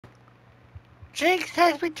Jinx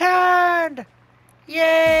has returned!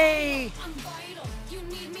 Yay!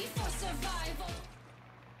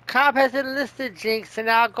 Cobb has enlisted Jinx, and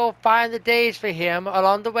I'll go find the days for him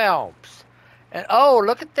along the realms. And oh,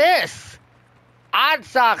 look at this! Odd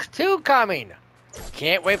Socks 2 coming!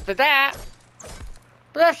 Can't wait for that!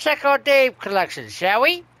 But let's check our Dave collection, shall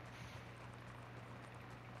we?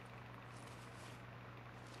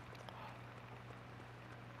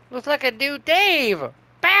 Looks like a new Dave!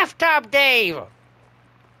 Bathtub Dave!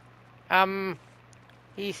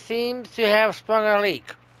 He seems to have sprung a leak.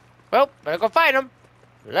 Well, better go find him.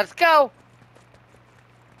 Let's go!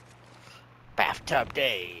 Bathtub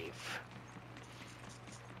Dave.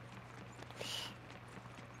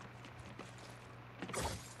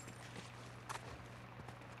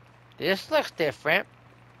 This looks different.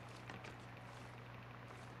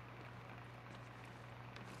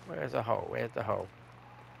 Where's the hole? Where's the hole?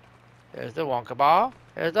 There's the Wonka ball.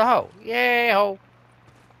 There's the hole. Yay, hole.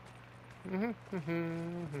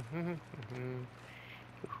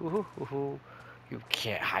 You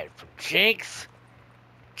can't hide from Jinx.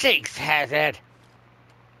 Jinx has it.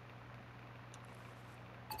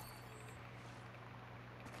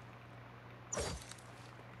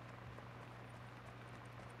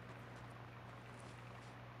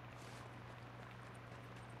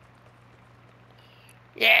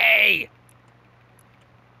 Yay!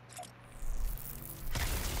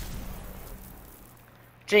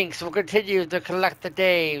 Jinx will continue to collect the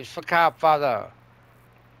Daves for Cobfather.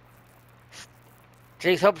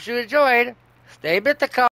 Jinx hopes you enjoyed. Stay mythical.